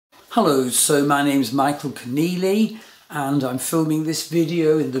Hello, so my name's Michael Keneally and I'm filming this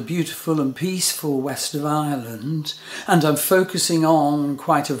video in the beautiful and peaceful west of Ireland, and I'm focusing on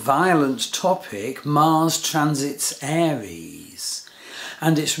quite a violent topic: Mars transits Aries.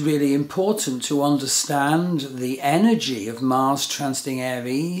 And it's really important to understand the energy of Mars transiting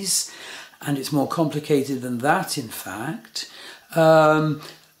Aries, and it's more complicated than that, in fact.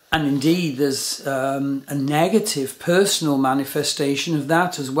 And indeed, there's a negative personal manifestation of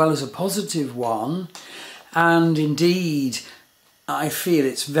that as well as a positive one. And indeed, I feel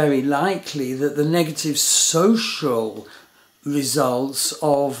it's very likely that the negative social results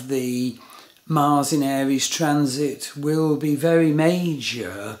of the Mars in Aries transit will be very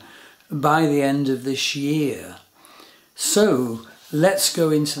major by the end of this year. So let's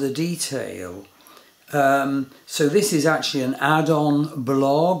go into the detail. So this is actually an add-on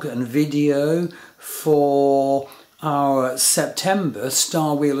blog and video for our September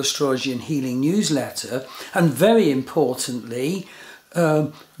Star Wheel Astrology and Healing newsletter, and very importantly,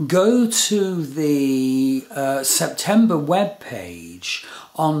 go to the September webpage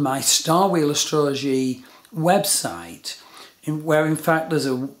on my Star Wheel Astrology website, where in fact there's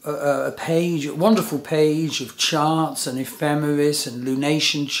a page, a wonderful page of charts and ephemeris and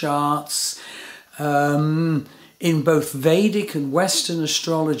lunation charts in both Vedic and Western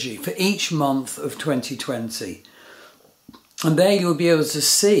astrology for each month of 2020. And there you'll be able to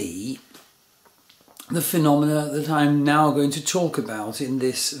see the phenomena that I'm now going to talk about in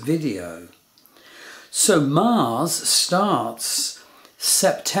this video. So Mars starts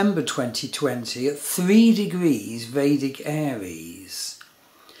September 2020 at 3 degrees Vedic Aries.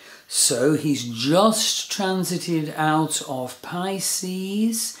 So he's just transited out of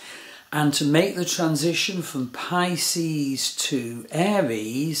Pisces, and to make the transition from Pisces to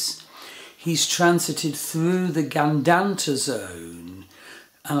Aries, he's transited through the Gandanta zone.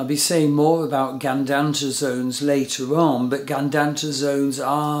 And I'll be saying more about Gandanta zones later on, but Gandanta zones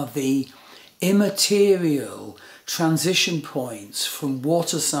are the immaterial transition points from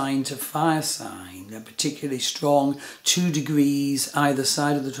water sign to fire sign. They're particularly strong, 2 degrees either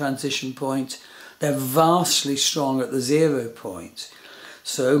side of the transition point. They're vastly strong at the 0 point.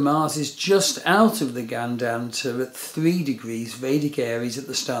 So Mars is just out of the Gandanta at 3 degrees Vedic Aries at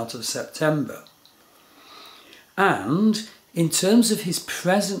the start of September. And in terms of his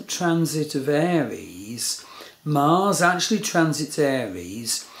present transit of Aries, Mars actually transits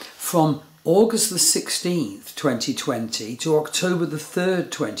Aries from August the 16th, 2020 to October the 3rd,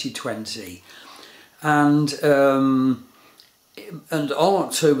 2020. And on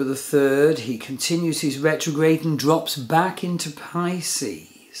October the 3rd, he continues his retrograde and drops back into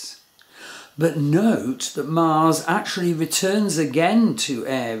Pisces. But note that Mars actually returns again to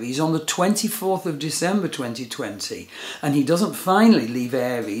Aries on the 24th of December 2020. And he doesn't finally leave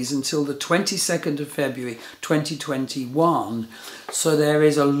Aries until the 22nd of February 2021. So there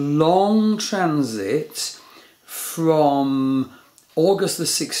is a long transit from August the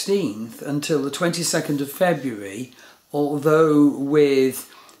 16th until the 22nd of February, although with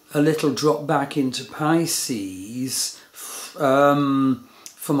a little drop back into Pisces from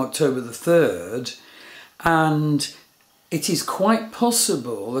October the 3rd. And it is quite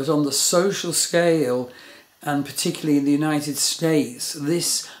possible that on the social scale, and particularly in the United States,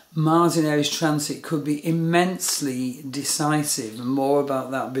 this Mars in Aries transit could be immensely decisive, and more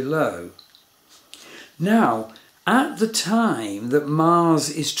about that below. Now, at the time that Mars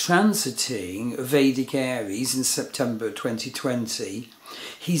is transiting Vedic Aries in September 2020,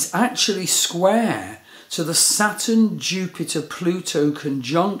 he's actually square to the Saturn-Jupiter-Pluto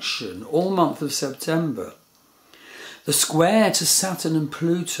conjunction all month of September. The square to Saturn and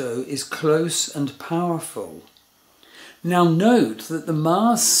Pluto is close and powerful. Now note that the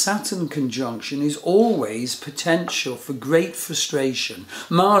Mars-Saturn conjunction is always potential for great frustration.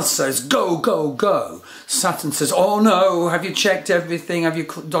 Mars says, go, go, go. Saturn says, oh no, have you checked everything? Have you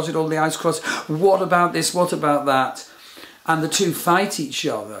dotted all the I's, crossed? What about this? What about that? And the two fight each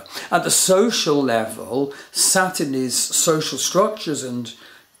other. At the social level, Saturn is social structures and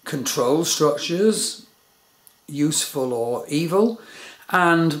control structures, useful or evil.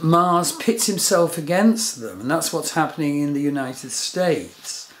 And Mars pits himself against them, and that's what's happening in the United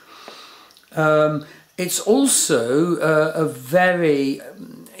States. It's also a very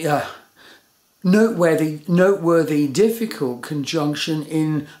noteworthy, difficult conjunction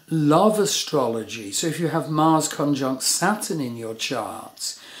in love astrology. So if you have Mars conjunct Saturn in your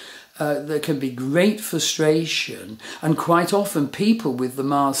charts, there can be great frustration, and quite often people with the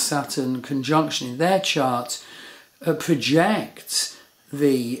Mars-Saturn conjunction in their charts project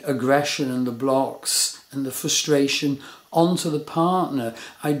the aggression and the blocks and the frustration onto the partner.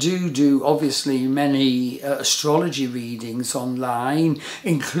 I do obviously many astrology readings online,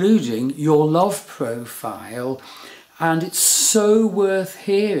 including your love profile. And it's so worth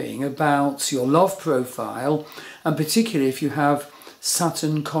hearing about your love profile, and particularly if you have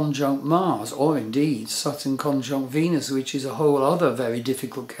Saturn conjunct Mars, or indeed Saturn conjunct Venus, which is a whole other very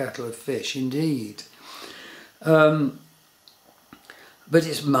difficult kettle of fish indeed. But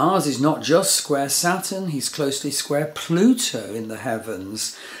Mars is not just square Saturn, he's closely square Pluto in the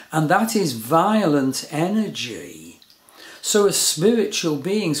heavens, and that is violent energy. So as spiritual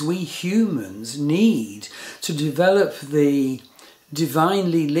beings, we humans need to develop the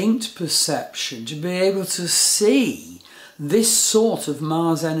divinely linked perception to be able to see this sort of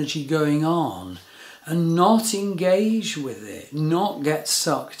Mars energy going on and not engage with it, not get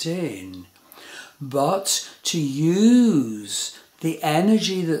sucked in, but to use the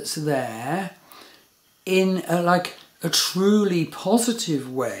energy that's there in a truly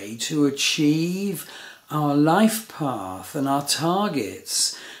positive way to achieve our life path and our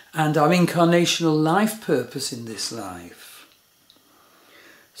targets and our incarnational life purpose in this life.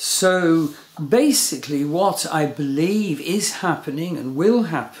 So basically what I believe is happening and will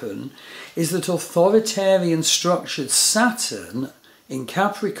happen is that authoritarian structured Saturn in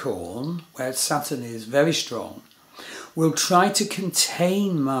Capricorn, where Saturn is very strong, will try to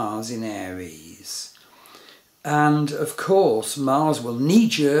contain Mars in Aries. And of course, Mars will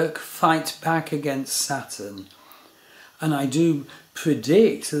knee-jerk fight back against Saturn. And I do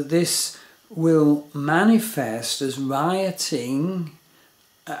predict that this will manifest as rioting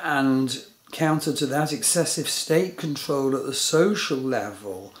and, counter to that, excessive state control at the social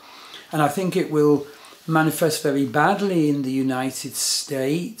level. And I think it will manifest very badly in the United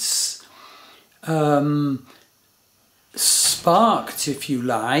States, sparked, if you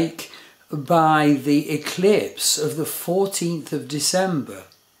like, by the eclipse of the 14th of December.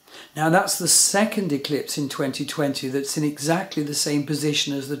 Now that's the second eclipse in 2020 that's in exactly the same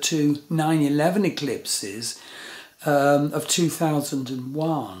position as the two 9/11 eclipses of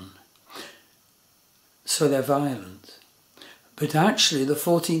 2001. So they're violent. But actually the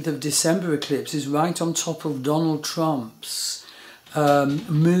 14th of December eclipse is right on top of Donald Trump's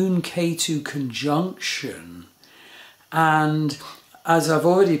Moon Ketu conjunction. And as I've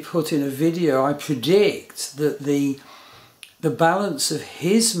already put in a video, I predict that the balance of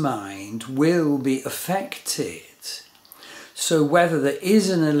his mind will be affected. So whether there is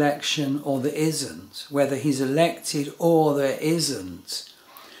an election or there isn't, whether he's elected or there isn't,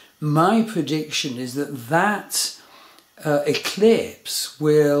 my prediction is that that eclipse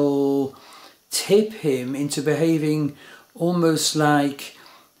will tip him into behaving almost like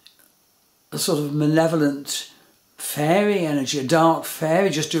a sort of malevolent fairy energy, a dark fairy,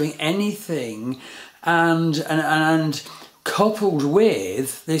 just doing anything, and coupled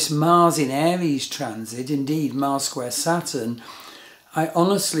with this Mars in Aries transit, indeed Mars square Saturn, I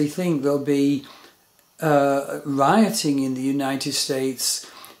honestly think there'll be rioting in the United States,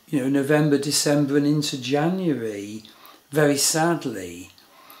 November, December and into January, very sadly.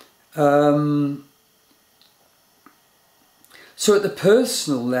 So at the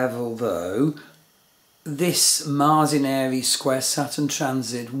personal level though, this Mars in Aries square Saturn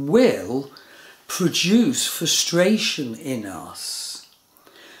transit will produce frustration in us.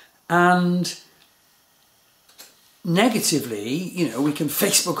 And negatively, we can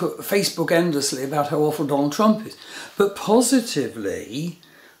Facebook endlessly about how awful Donald Trump is. But positively,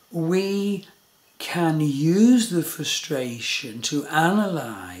 we can use the frustration to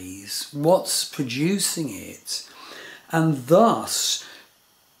analyse what's producing it, and thus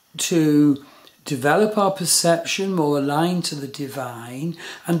to develop our perception more aligned to the divine,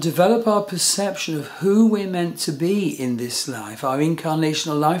 and develop our perception of who we're meant to be in this life, our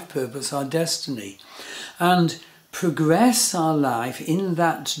incarnational life purpose, our destiny, and progress our life in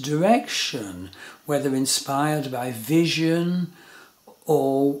that direction, whether inspired by vision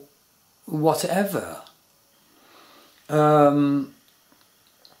or whatever.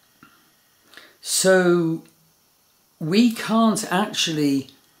 So we can't actually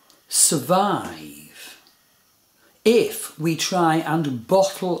survive if we try and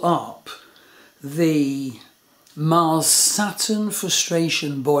bottle up the Mars-Saturn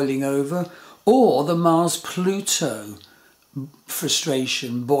frustration boiling over, or the Mars-Pluto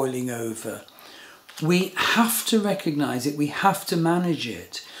frustration boiling over. We have to recognise it, we have to manage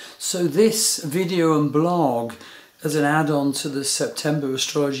it. So this video and blog, as an add-on to the September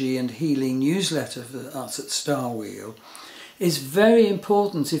Astrology and Healing newsletter for us at Star Wheel, is very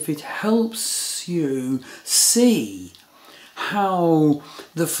important if it helps you see how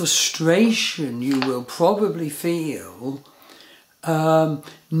the frustration you will probably feel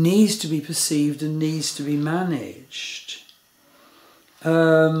needs to be perceived and needs to be managed.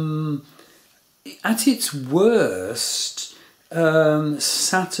 At its worst,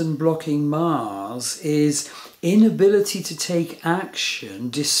 Saturn blocking Mars is inability to take action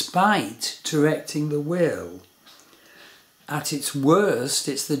despite directing the will. At its worst,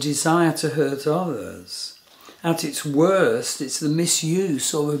 it's the desire to hurt others. At its worst, it's the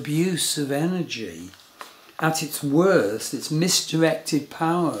misuse or abuse of energy. At its worst, it's misdirected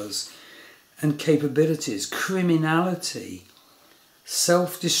powers and capabilities, criminality,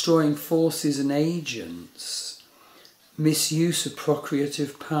 self-destroying forces and agents, misuse of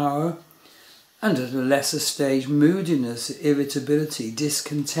procreative power, and at a lesser stage, moodiness, irritability,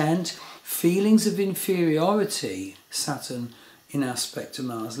 discontent, feelings of inferiority, Saturn in aspect to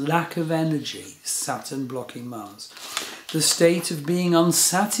Mars, lack of energy, Saturn blocking Mars, the state of being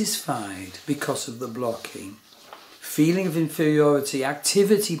unsatisfied because of the blocking, feeling of inferiority,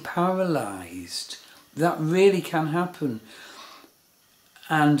 activity paralysed. That really can happen,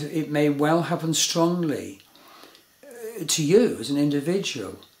 and it may well happen strongly to you as an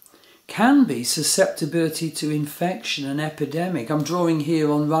individual. Can be susceptibility to infection and epidemic. I'm drawing here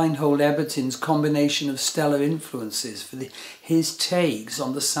on Reinhold Ebertin's combination of stellar influences for his takes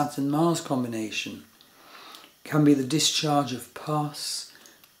on the Saturn-Mars combination. Can be the discharge of pus.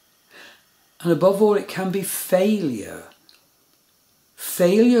 And above all, it can be failure.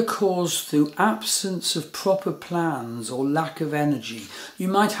 Failure caused through absence of proper plans or lack of energy. You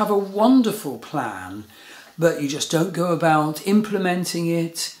might have a wonderful plan, but you just don't go about implementing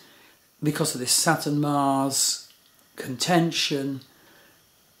it because of this Saturn-Mars contention.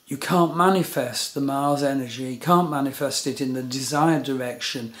 You can't manifest the Mars energy, you can't manifest it in the desired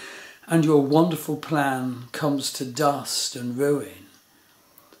direction, and your wonderful plan comes to dust and ruin.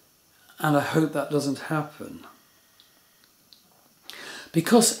 And I hope that doesn't happen.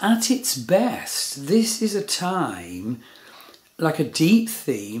 Because at its best, this is a time, like a deep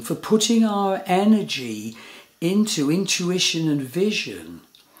theme, for putting our energy into intuition and vision.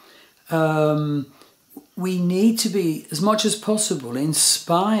 We need to be, as much as possible,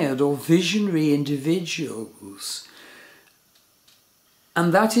 inspired or visionary individuals.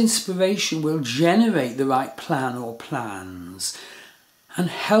 And that inspiration will generate the right plan or plans. And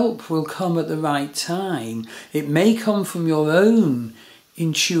help will come at the right time. It may come from your own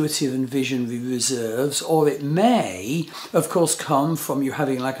intuitive and visionary reserves, or it may, of course, come from you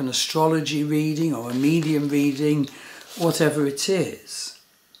having like an astrology reading or a medium reading, whatever it is.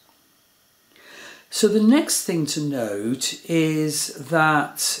 So the next thing to note is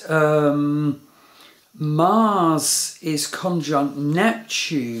that Mars is conjunct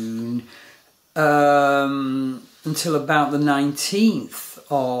Neptune until about the 19th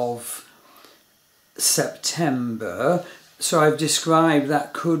of September. So I've described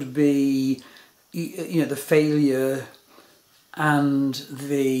that could be, you know, the failure and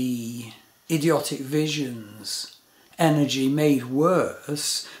the idiotic visions energy made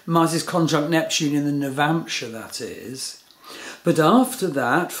worse. Mars is conjunct Neptune in the Navamsha, that is. But after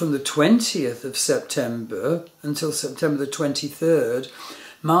that, from the 20th of September until September the 23rd,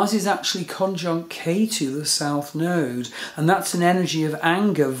 Mars is actually conjunct Ketu, the South Node, and that's an energy of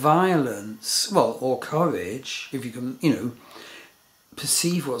anger, violence, well, or courage, if you can, you know,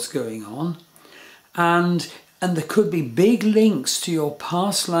 perceive what's going on. And there could be big links to your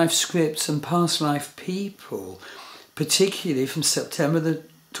past life scripts and past life people, particularly from September the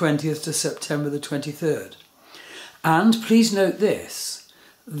 20th to September the 23rd. And please note this,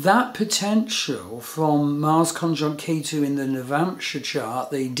 that potential from Mars conjunct Ketu in the Navamsha chart,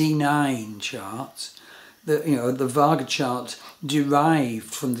 the D9 chart, the Varga chart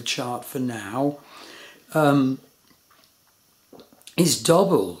derived from the chart for now, is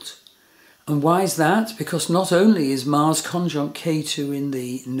doubled. And why is that? Because not only is Mars conjunct Ketu in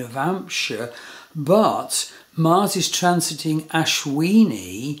the Navamsha, but Mars is transiting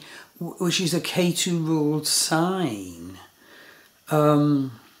Ashwini, which is a Ketu-ruled sign.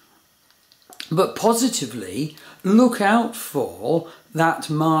 But positively, look out for that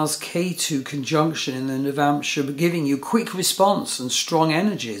Mars-Ketu conjunction in the Navamsha giving you quick response and strong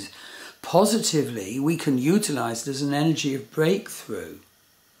energies. Positively, we can utilise it as an energy of breakthrough.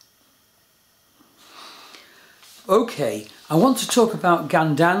 Okay, I want to talk about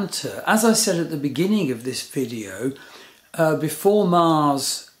Gandanta. As I said at the beginning of this video, before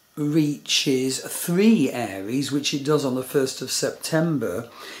Mars reaches 3 Aries, which it does on the 1st of September,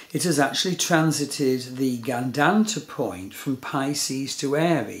 it has actually transited the Gandanta point from Pisces to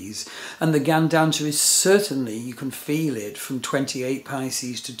Aries. And the Gandanta is certainly, you can feel it, from 28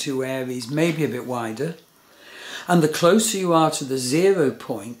 Pisces to 2 Aries, maybe a bit wider. And the closer you are to the 0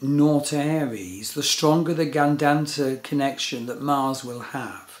 point, North Aries, the stronger the Gandanta connection that Mars will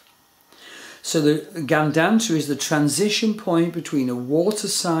have. So the Gandanta is the transition point between a water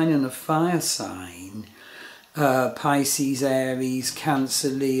sign and a fire sign, Pisces, Aries, Cancer,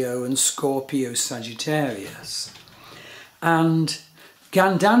 Leo, and Scorpio, Sagittarius. And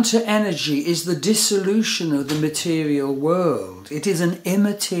Gandanta energy is the dissolution of the material world. It is an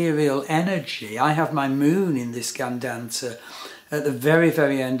immaterial energy. I have my moon in this Gandanta at the very,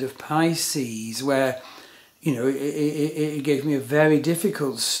 very end of Pisces, where, you know, it gave me a very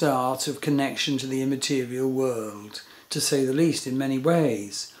difficult start of connection to the immaterial world, to say the least, in many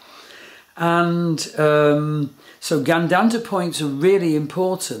ways. And so Gandanta points are really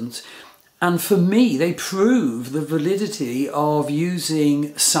important. And for me, they prove the validity of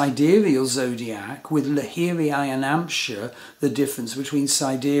using sidereal zodiac with Lahiri Ayanamsha, the difference between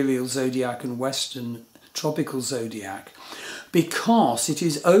sidereal zodiac and Western tropical zodiac, because it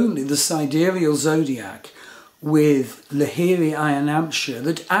is only the sidereal zodiac with Lahiri Ayanamsha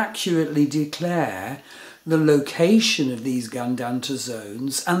that accurately declare the location of these Gandanta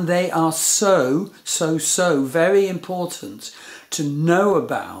zones, and they are so very important to know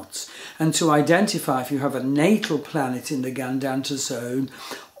about and to identify if you have a natal planet in the Gandanta zone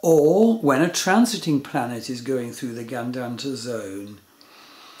or when a transiting planet is going through the Gandanta zone.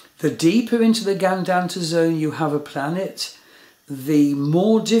 The deeper into the Gandanta zone you have a planet, the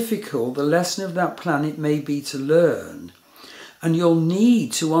more difficult the lesson of that planet may be to learn. And you'll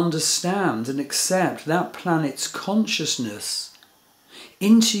need to understand and accept that planet's consciousness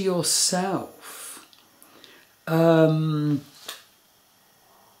into yourself. And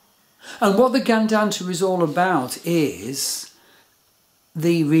what the Gandanta is all about is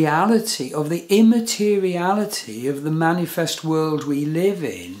the reality of the immateriality of the manifest world we live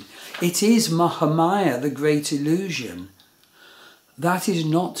in. It is Mahamaya, the great illusion. That is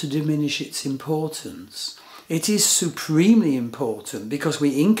not to diminish its importance. It is supremely important because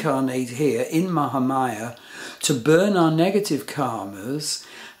we incarnate here in Mahamaya to burn our negative karmas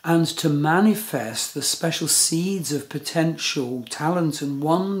and to manifest the special seeds of potential talent and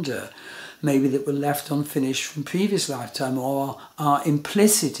wonder, maybe that were left unfinished from previous lifetime or are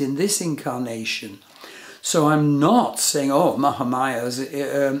implicit in this incarnation. So I'm not saying, oh, Mahamaya is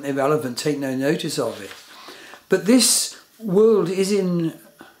irrelevant, take no notice of it. But this world is in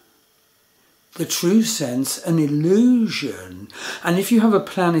the true sense an illusion. And if you have a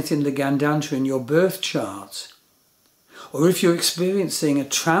planet in the Gandanta in your birth chart, or if you're experiencing a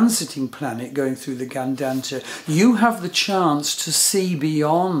transiting planet going through the Gandanta, you have the chance to see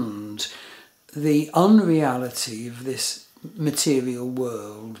beyond the unreality of this material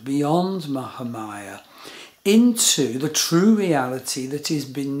world, beyond Mahamaya, into the true reality that is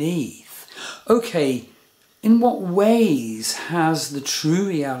beneath. Okay, in what ways has the true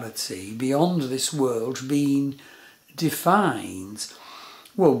reality beyond this world been defined?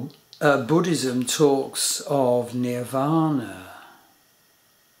 Well, Buddhism talks of nirvana.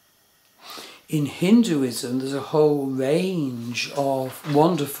 In Hinduism, there's a whole range of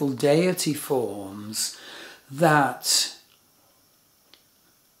wonderful deity forms that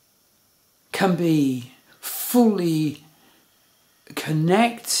can be fully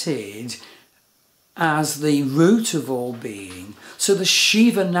connected as the root of all being. So the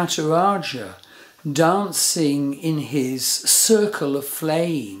Shiva Nataraja, dancing in his circle of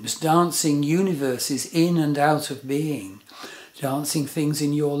flames, dancing universes in and out of being, dancing things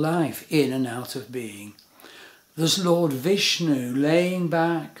in your life in and out of being. There's Lord Vishnu laying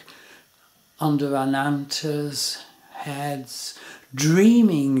back under Ananta's heads,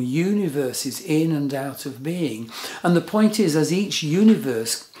 dreaming universes in and out of being. And the point is, as each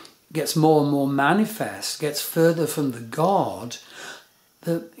universe gets more and more manifest, gets further from the God,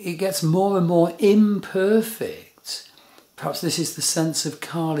 that it gets more and more imperfect. Perhaps this is the sense of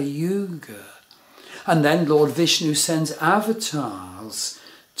Kali Yuga. And then Lord Vishnu sends avatars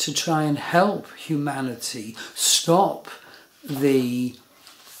to try and help humanity stop the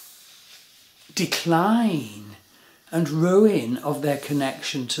decline and ruin of their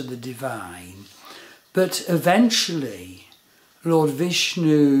connection to the divine. But eventually, Lord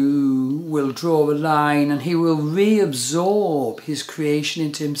Vishnu will draw a line and he will reabsorb his creation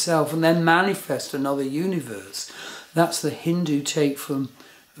into himself and then manifest another universe. That's the Hindu take from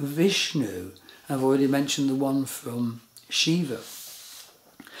Vishnu. I've already mentioned the one from Shiva.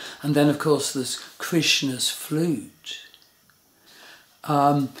 And then, of course, there's Krishna's flute.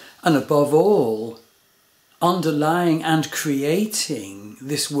 And above all, underlying and creating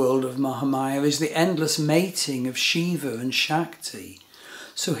this world of Mahamaya is the endless mating of Shiva and Shakti.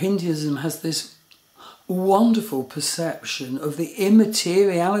 So Hinduism has this wonderful perception of the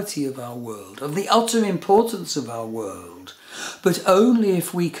immateriality of our world, of the utter importance of our world, but only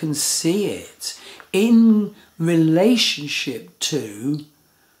if we can see it in relationship to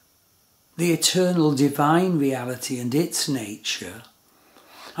the eternal divine reality and its nature.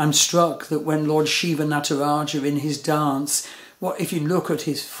 I'm struck that when Lord Shiva Nataraja in his dance, if you look at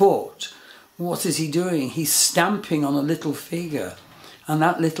his foot, what is he doing? He's stamping on a little figure, and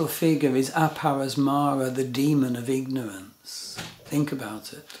that little figure is Aparasmara, the demon of ignorance. Think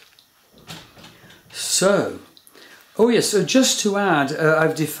about it. So, so just to add,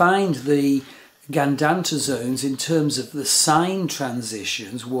 I've defined the Gandanta zones in terms of the sign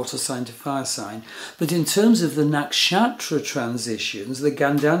transitions, water sign to fire sign, but in terms of the nakshatra transitions, the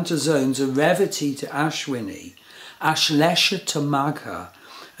Gandanta zones are Revati to Ashwini, Ashlesha to Magha,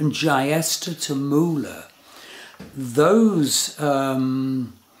 and Jyesta to Mula. Those,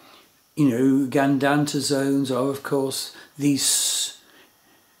 Gandanta zones are, of course, these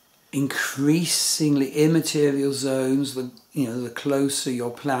increasingly immaterial zones. The closer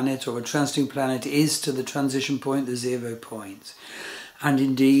your planet or a transiting planet is to the transition point, the 0 point. And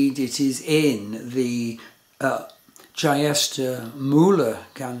indeed, it is in the Jyesta Mula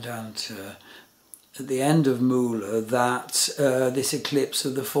Gandanta, at the end of Mula, that this eclipse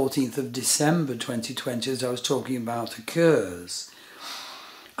of the 14th of December 2020, as I was talking about, occurs.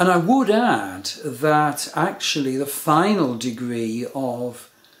 And I would add that actually the final degree of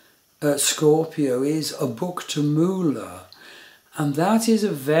Scorpio is a book to Mula, and that is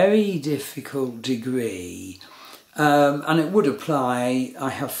a very difficult degree. And it would apply, I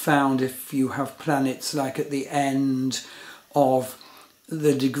have found, if you have planets like at the end of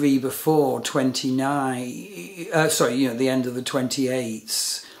the degree before 29, the end of the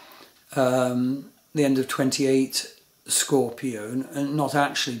 28s, the end of 28 Scorpio, and not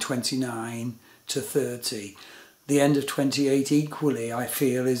actually 29 to 30. The end of 28 equally, I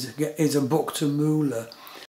feel, is a book to Mula.